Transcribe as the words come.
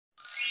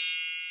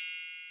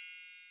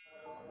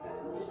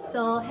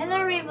So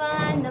hello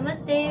everyone,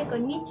 namaste,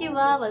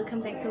 konnichiwa,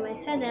 welcome back to my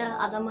channel.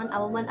 Adaman,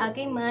 awaman,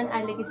 agayman,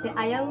 alagisi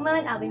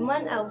ayangman,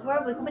 abiman,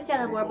 awar,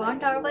 bukubachala, borban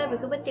tarbai,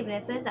 bukubachi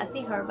reference,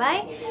 asi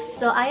herbai.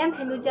 So I am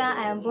Henuja,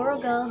 I am Boro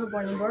girl who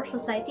born in Boro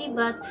society,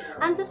 but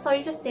I'm just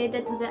sorry to say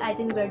that today I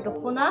didn't wear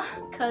dokona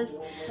because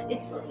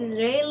it's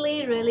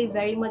really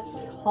very much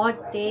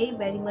hot day,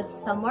 very much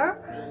summer.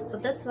 So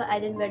that's why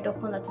I didn't wear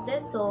dokona today.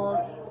 So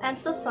I'm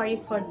so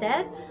sorry for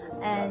that.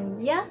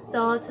 And yeah,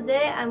 so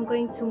today I'm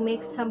going to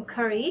make some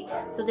curry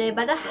today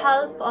by the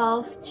help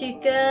of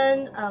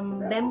chicken,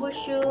 bamboo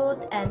shoot,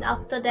 and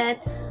after that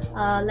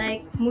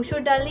like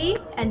musur dali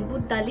and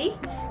boot dali,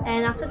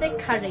 and after that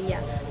curry. Yeah,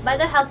 by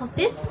the help of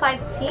these 5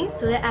 things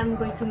today I'm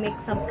going to make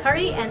some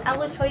curry, and I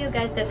will show you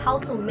guys that how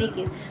to make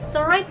it.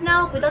 So right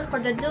now, without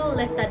further ado,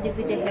 let's start the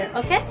video here.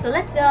 Okay, so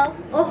let's go.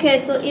 Okay,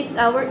 so it's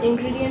our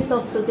ingredients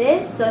of today.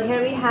 So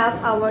here we have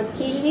our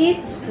tea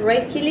leaves,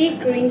 red chili,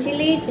 green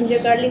chili, ginger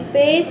garlic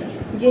paste,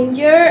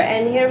 ginger,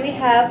 and here we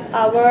have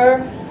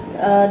our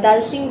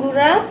dalchini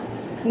gura,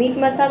 meat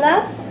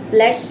masala,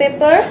 black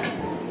pepper,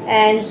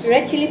 and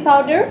red chili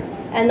powder,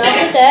 and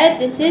after that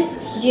this is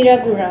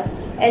jeera gura.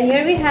 And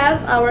here we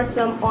have our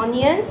some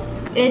onions.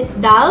 It's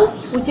dal,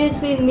 which is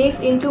we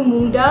mix into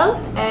moong dal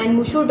and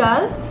musur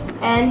dal,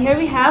 and here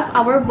we have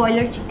our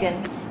boiler chicken,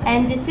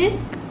 and this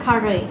is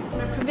curry. In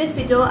the previous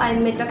video I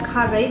made the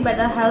curry by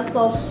the help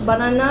of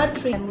banana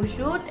tree and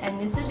musur,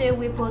 and yesterday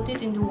we put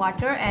it into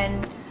water,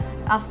 and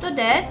after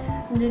that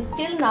this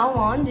still now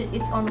on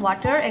it's on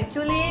water.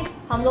 Actually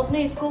हम लोग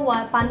ने इसको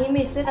पानी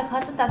में इसलिए रखा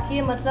था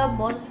ताकि मतलब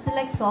बहुत से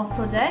like soft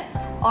हो जाए,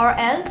 or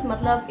else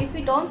मतलब if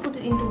we don't put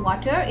it into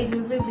water it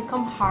will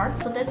become hard.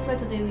 So that's why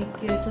today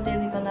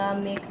we're gonna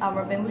make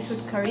our bamboo shoot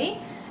curry,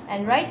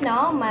 and right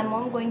now my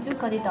mom going to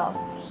cut it off.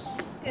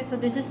 Okay, so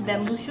this is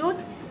bamboo shoot.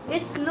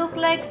 It's look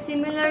like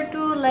similar to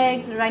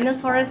like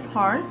rhinoceros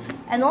horn,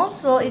 and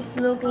also it's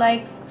look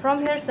like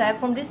from here side,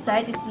 from this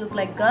side it's look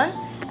like gun,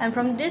 and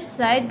from this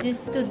side,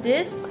 this to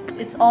this,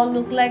 it's all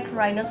look like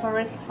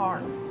rhinoceros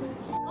horn.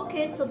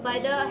 Okay, so by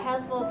the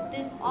help of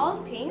these all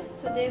things,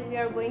 today we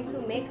are going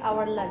to make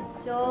our lunch.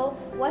 So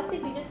watch the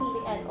video till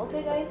the end,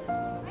 okay guys?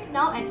 Right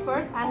now, at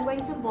first, I'm going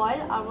to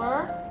boil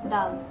our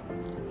dal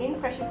in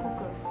pressure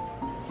cooker.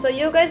 So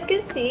you guys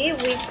can see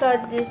we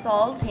cut these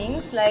all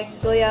things like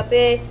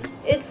joyape.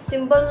 It's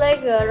simple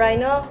like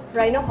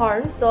rhino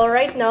horn. So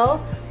right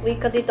now we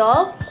cut it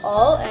off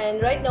all,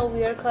 and right now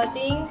we are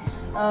cutting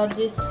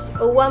this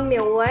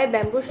meuwai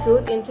bamboo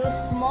shoot into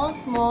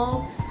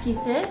small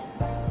pieces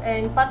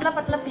and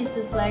patla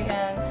pieces like,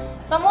 and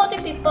some of the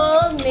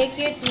people make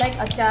it like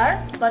achar,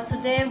 but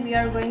today we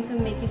are going to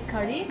make it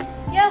curry.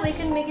 Yeah, we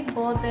can make it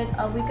both,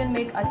 that we can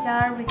make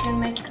achar, we can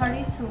make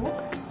curry too,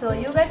 so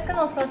you guys can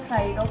also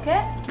try it.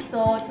 Okay,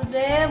 so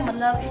today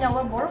in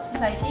our Boro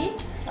society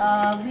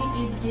we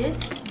eat this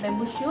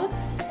bamboo shoot,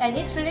 and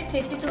it's really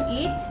tasty to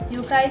eat.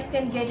 You guys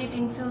can get it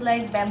into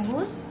like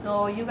bamboos,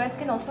 so you guys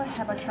can also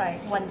have a try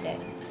one day.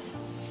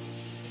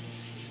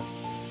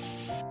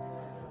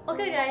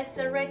 Okay guys,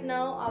 so right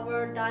now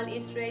our dal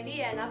is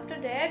ready, and after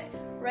that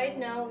right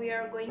now we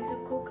are going to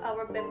cook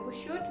our bamboo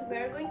shoot. We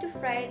are going to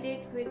fry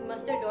it with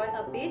mustard oil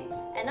a bit,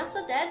 and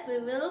after that we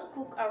will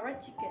cook our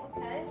chicken.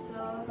 Okay,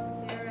 so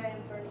here I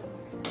am burning.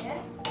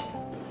 Yes,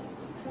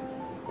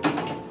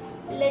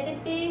 let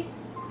it be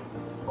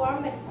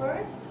warm at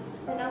first,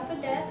 and after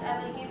that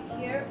I will give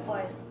here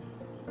oil.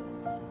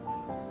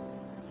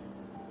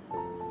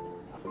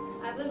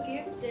 I will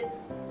give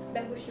this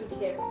bamboo shoot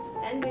here,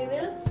 and we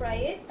will fry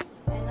it,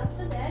 and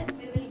after that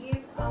we will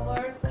give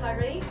our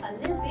curry a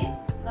little bit,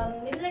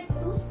 maybe like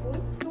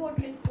 2 or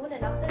 3 spoons,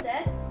 and after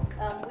that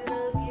we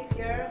will give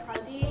here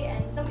haldi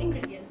and some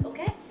ingredients.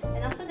 Okay,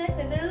 and after that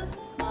we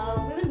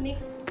will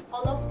mix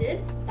all of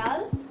this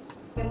dal,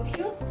 bamboo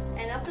shoot,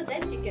 and after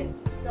that chicken.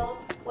 So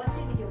watch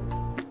the video.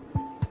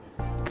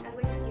 I'm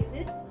going to give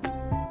it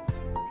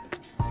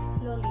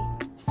slowly.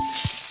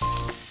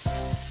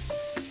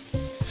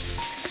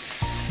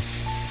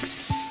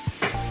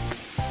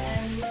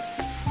 And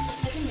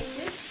let me mix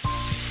it.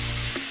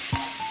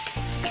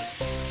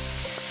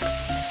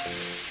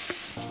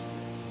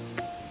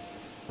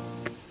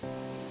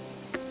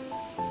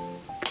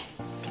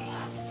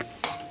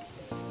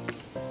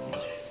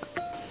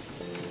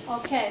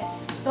 Okay,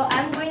 so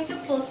I'm going to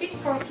close it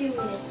for a few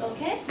minutes.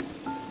 Okay.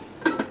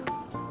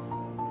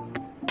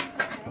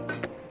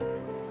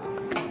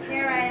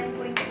 Here I am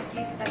going to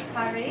give the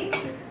curry.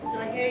 So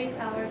here is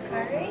our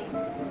curry.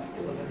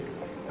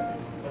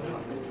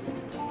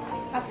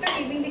 After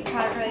giving the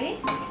curry,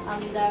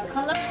 the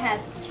color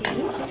has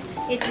changed.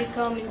 It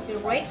become into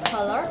red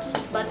color.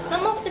 But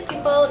some of the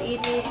people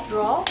eat it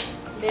raw.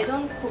 They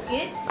don't cook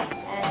it.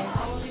 And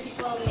some of the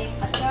people make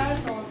achar.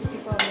 Some of the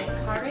people make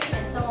curry.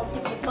 And some of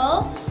the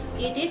people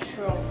eat it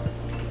raw.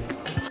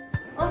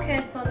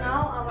 Okay, so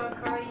now our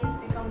curry has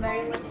become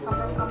very much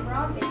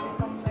kamram. It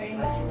become very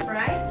much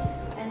fried.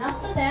 And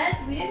after that,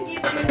 we didn't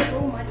give him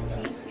so much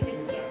things. We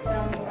just give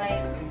some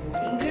like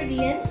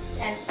ingredients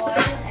and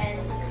oil and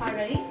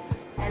curry.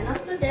 And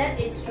after that,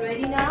 it's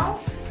ready now.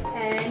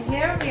 And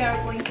here we are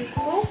going to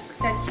cook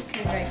that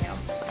chicken right now.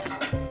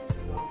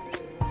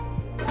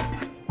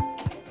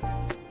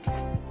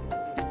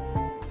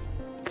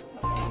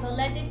 So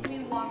let it be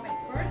warm at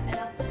first, and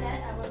after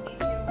that I will give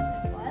here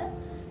mustard oil,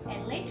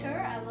 and later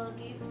I will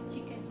give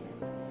chicken here.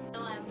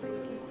 Now I'm going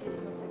to give this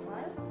mustard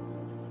oil.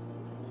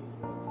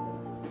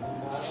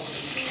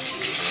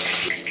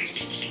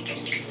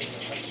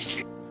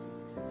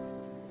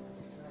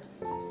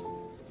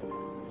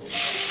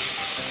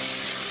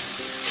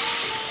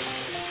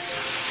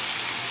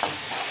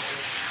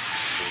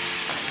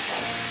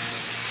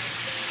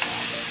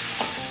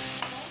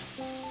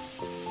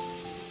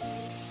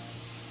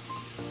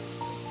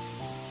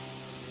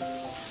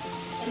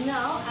 And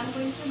now I'm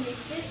going to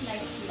mix it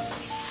nicely.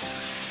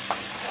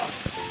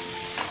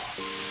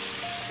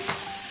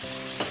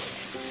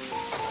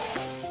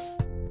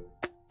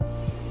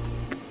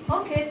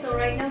 Okay, so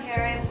right now here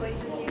I am going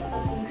to give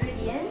some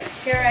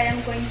ingredients. Here I am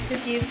going to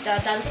give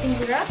the dancing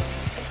gura.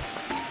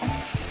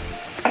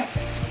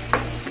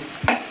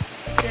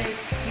 There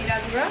is jeera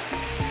gura.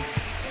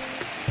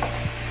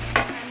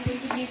 I'm going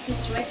to give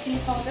this red chili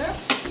powder.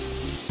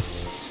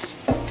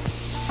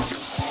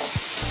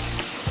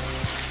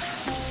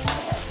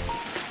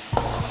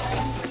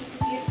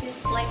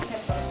 Black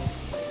pepper.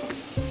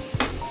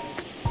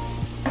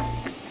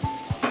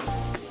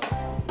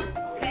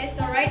 Okay,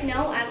 so right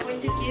now I'm going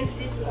to give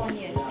this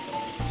onion. So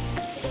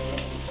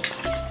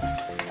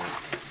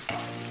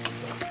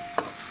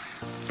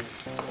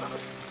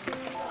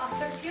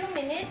after a few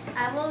minutes,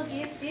 I will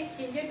give this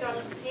ginger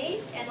garlic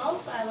paste, and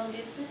also I will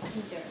give this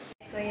ginger.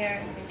 So here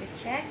I'm going to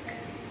check.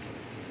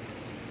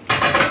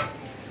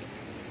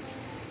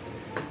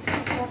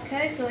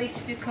 Okay, so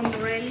it's become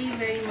really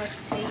very much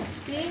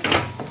tasty.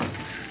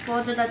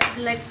 बहुत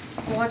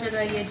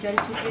ज़्यादा ये जल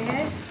चुके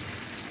हैं.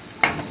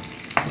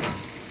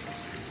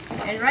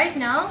 And right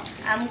now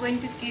I'm going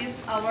to give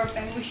our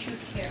bamboo shoot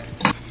here.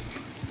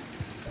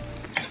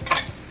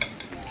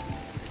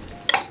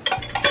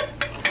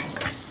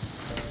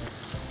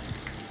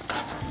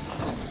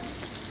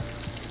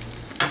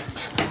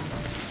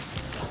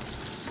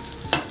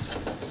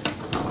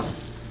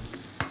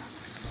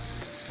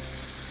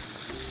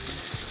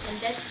 And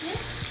that's it.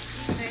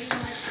 Very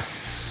much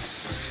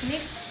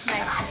mixed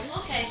nicely.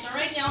 Okay, so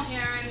right now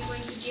here I'm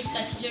going to give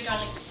the ginger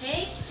garlic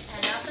paste,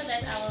 and after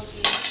that I will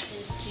give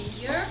this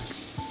ginger,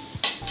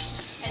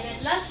 and then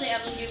lastly I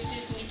will give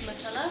this meat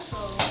masala. So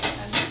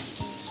I'm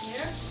mixing it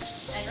here,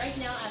 and right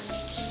now I'm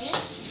mixing it.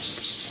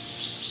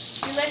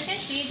 You guys can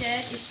see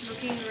that it's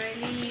looking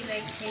really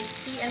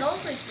tasty, and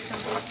also it's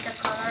become tasty. The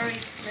color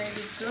is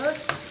really good.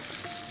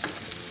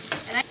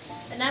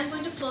 And I'm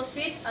going to close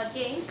it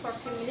again for a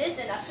few minutes,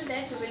 and after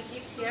that we will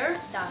give here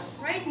dal.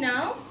 Right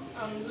now,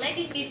 let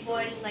it be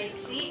boiled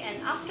nicely,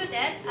 and after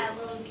that I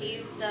will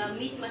give the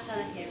meat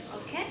masala here.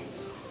 Okay?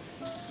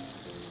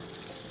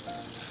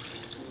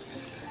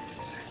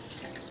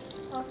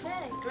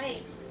 Okay,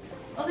 great.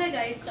 Okay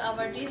guys, so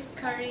our dish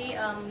curry,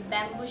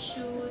 bamboo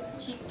shoot,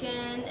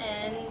 chicken,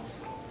 and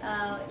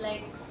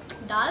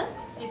dal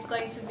is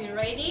going to be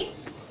ready.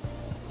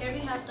 Here we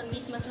have the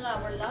meat masala,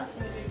 our last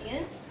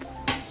ingredient.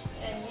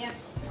 And yeah,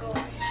 go.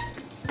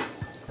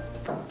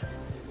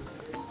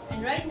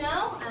 And right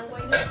now I'm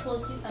going to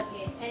close it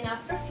again, and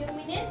after a few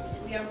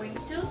minutes we are going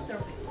to serve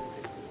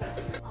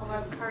it.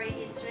 Our curry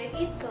is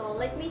ready, so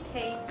let me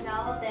taste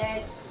now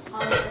that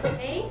how's the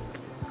taste.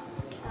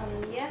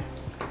 Yeah,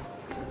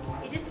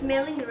 it is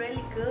smelling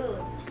really good.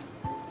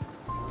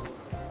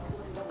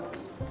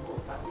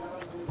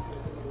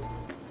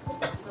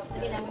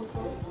 Again, I'm going to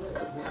close.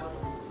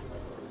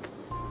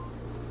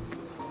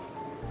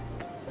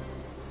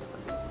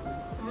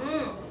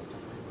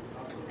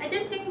 I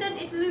don't think that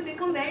it will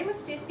become very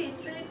much tasty.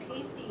 It's really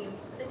tasty.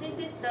 The taste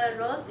is, the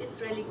roast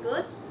is really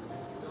good.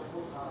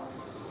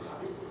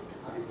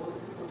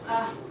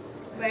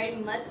 Very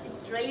much.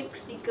 It's really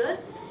pretty good.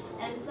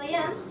 And so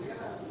yeah,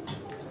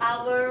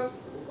 our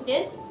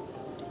dish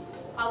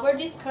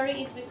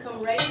curry is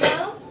become ready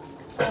now.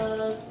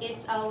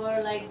 It's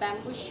our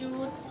bamboo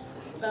shoot,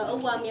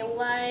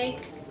 meuwai,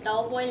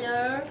 Dao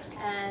Boiler,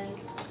 and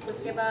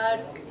उसके बाद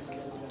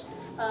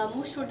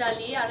musur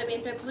dali,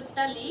 put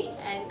dali,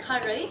 and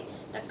curry.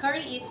 The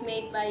curry is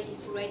made by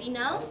is ready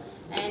now,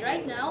 and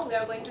right now we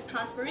are going to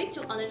transfer it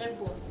to another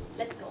bowl.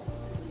 Let's go.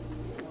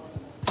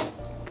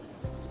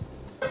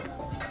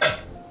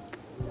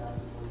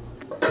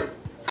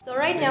 So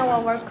right now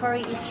our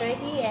curry is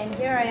ready, and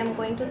here I am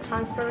going to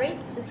transfer it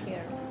to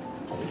here.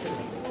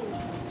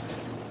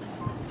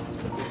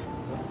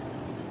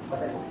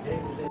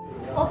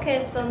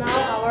 Okay, so now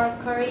our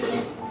curry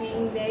is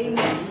being very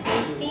much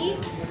tasty,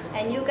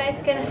 and you guys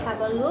can have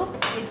a look.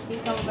 It's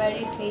become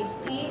very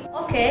tasty.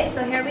 Okay,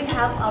 so here we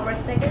have our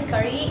second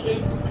curry.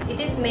 It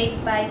is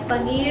made by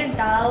paneer,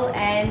 dal,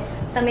 and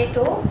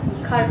tomato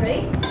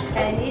curry,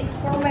 and it's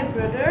for my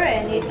brother,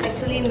 and it's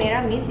actually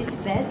meramis, it's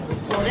veg,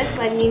 so that's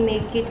why we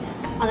make it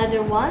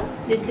another one.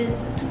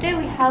 Today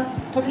we have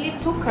totally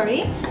two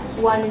curry.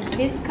 One is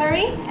this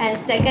curry, and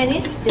second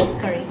is this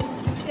curry.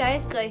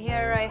 guys, so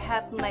here I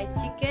have my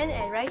chicken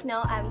and right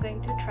now I'm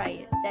going to try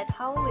it. That's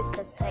how is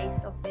the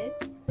taste of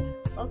it.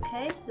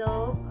 Okay,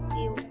 so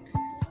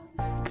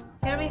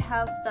here we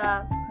have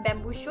the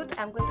bamboo shoot.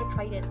 I'm going to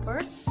try it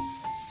first.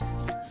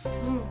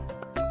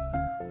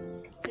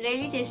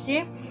 Really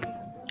tasty.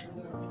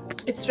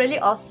 It's really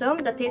awesome.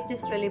 The taste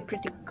is really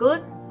pretty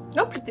good.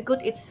 Not pretty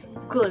good, it's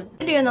good.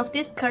 The ingredient of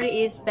this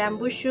curry is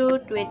bamboo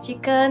shoot with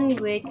chicken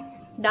with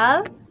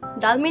dal.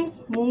 Dal means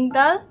moong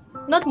dal,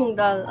 not moong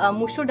dal,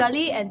 musur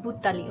dali and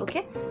boot dali.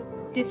 Okay,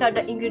 these are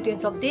the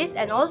ingredients of this,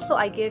 and also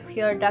I gave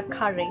here the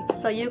curry,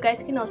 so you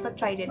guys can also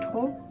try it at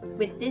home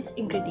with this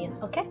ingredient.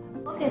 Okay,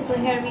 so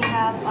here we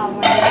have our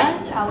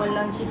lunch. Our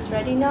lunch is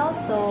ready now.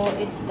 So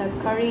it's the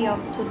curry of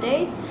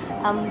today's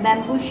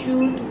bamboo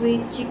shoot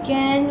with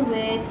chicken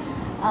with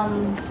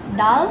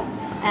dal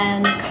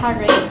and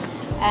curry.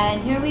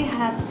 And here we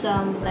have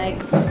some like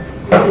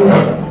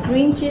this is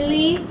green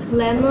chili,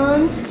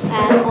 lemon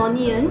and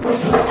onion.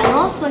 And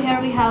also here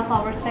we have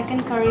our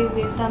second curry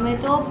with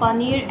tomato,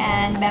 paneer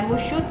and bamboo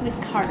shoot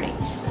with curry.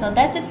 So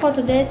that's it for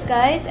today's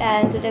guys,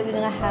 and today we're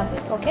gonna have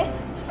it. Okay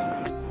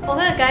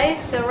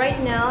guys, so right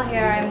now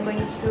here I'm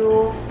going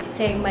to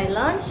take my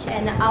lunch,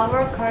 and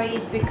our curry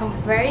is become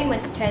very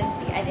much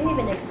tasty. I didn't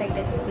even expect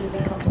that it will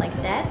become like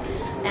that.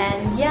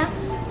 And yeah,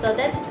 so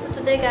that's it for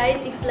today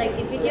guys. If you like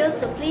the video,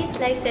 so please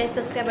like, share,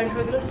 subscribe and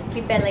hit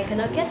the bell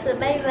icon. Okay, so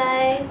bye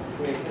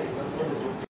bye.